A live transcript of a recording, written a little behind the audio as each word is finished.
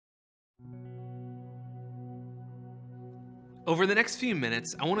Over the next few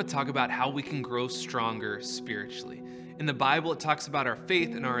minutes, I want to talk about how we can grow stronger spiritually. In the Bible, it talks about our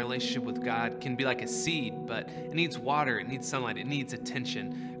faith and our relationship with God can be like a seed, but it needs water, it needs sunlight, it needs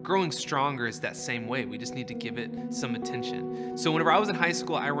attention. Growing stronger is that same way. We just need to give it some attention. So whenever I was in high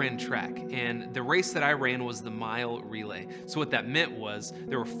school, I ran track, and the race that I ran was the mile relay. So what that meant was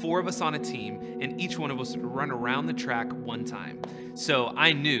there were four of us on a team, and each one of us would run around the track one time. So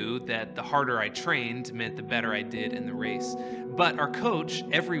I knew that the harder I trained meant the better I did in the race. But our coach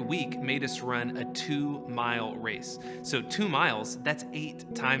every week made us run a 2-mile race. So 2 miles, that's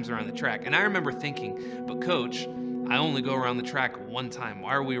 8 times around the track. And I remember thinking, but coach, I only go around the track one time.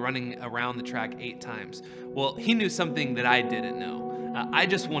 Why are we running around the track 8 times? Well, he knew something that I didn't know. I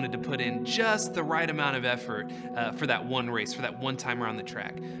just wanted to put in just the right amount of effort for that one race, for that one time around the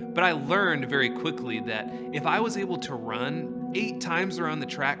track. But I learned very quickly that if I was able to run 8 times around the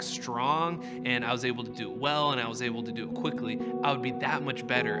track strong, and I was able to do it well, and I was able to do it quickly, I would be that much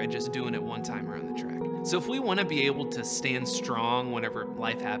better at just doing it one time around the track. So if we want to be able to stand strong whenever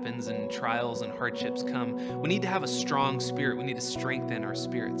life happens and trials and hardships come, we need to have a strong spirit. We need to strengthen our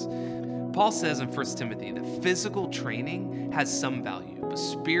spirits. Paul says in 1 Timothy that physical training has some value, but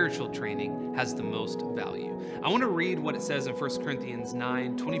spiritual training has the most value. I want to read what it says in 1 Corinthians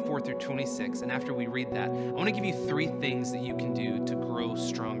 9, 24 through 26, and after we read that, I want to give you 3 things that you can do to grow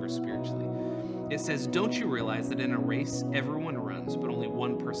stronger spiritually. It says, "Don't you realize that in a race, everyone runs, but only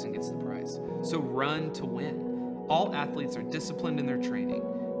one person gets the prize? So run to win. All athletes are disciplined in their training.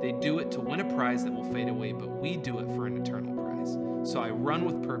 They do it to win a prize that will fade away, but we do it for an eternal prize. So I run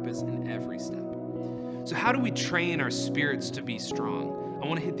with purpose in every step." So how do we train our spirits to be strong? I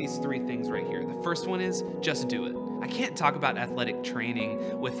want to hit these 3 things right here. The first one is just do it. I can't talk about athletic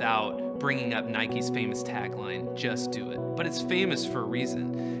training without bringing up Nike's famous tagline, just do it. But it's famous for a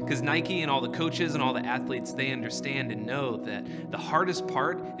reason, because Nike and all the coaches and all the athletes, they understand and know that the hardest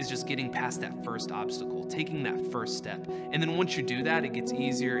part is just getting past that first obstacle, taking that first step. And then once you do that, it gets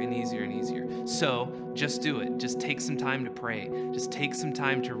easier and easier and easier. So just do it. Just take some time to pray. Just take some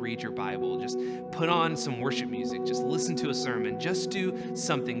time to read your Bible. Just put on some worship music. Just listen to a sermon. Just do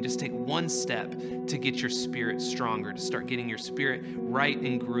something. Just take one step to get your spirit stronger, to start getting your spirit right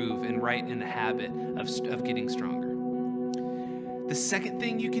in groove and right in the habit of getting stronger. The second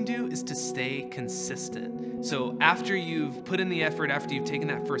thing you can do is to stay consistent. So after you've put in the effort, after you've taken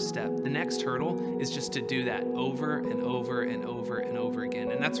that first step, the next hurdle is just to do that over and over and over and over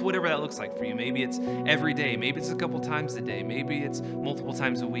again. And that's whatever that looks like for you. Maybe it's every day, maybe it's a couple times a day, maybe it's multiple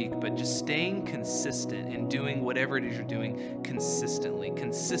times a week, but just staying consistent and doing whatever it is you're doing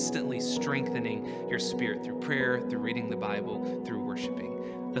consistently strengthening your spirit through prayer, through reading the Bible, through worshiping.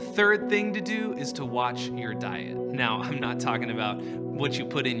 The third thing to do is to watch your diet. Now, I'm not talking about what you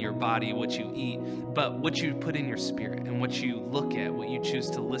put in your body, what you eat, but what you put in your spirit and what you look at, what you choose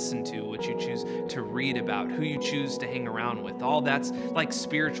to listen to, what you choose to read about, who you choose to hang around with. All that's like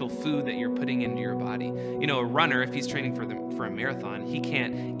spiritual food that you're putting into your body. You know, a runner, if he's training for a marathon, he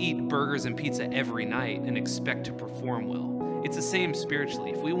can't eat burgers and pizza every night and expect to perform well. It's the same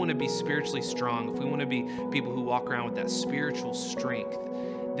spiritually. If we want to be spiritually strong, if we want to be people who walk around with that spiritual strength,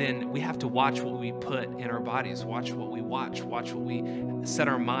 then we have to watch what we put in our bodies, watch what we watch what we set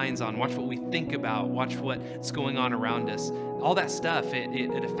our minds on, watch what we think about, watch what's going on around us. All that stuff,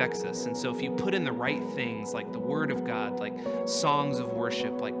 it affects us. And so if you put in the right things, like the Word of God, like songs of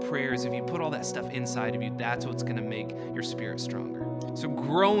worship, like prayers, if you put all that stuff inside of you, that's what's going to make your spirit stronger. So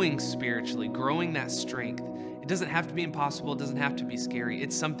growing spiritually, growing that strength, it doesn't have to be impossible. It doesn't have to be scary.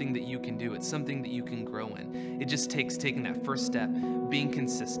 It's something that you can do. It's something that you can grow in. It just takes taking that first step, being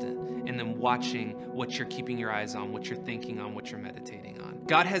consistent, and then watching what you're keeping your eyes on, what you're thinking on, what you're meditating on.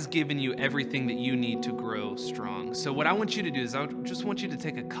 God has given you everything that you need to grow strong. So what I want you to do is I just want you to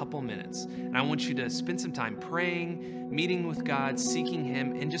take a couple minutes, and I want you to spend some time praying, meeting with God, seeking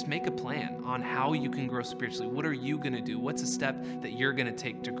Him, and just make a plan on how you can grow spiritually. What are you going to do? What's a step that you're going to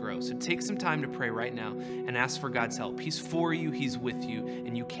take to grow? So take some time to pray right now and ask for God's help. He's for you, He's with you,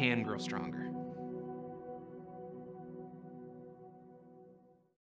 and you can grow stronger.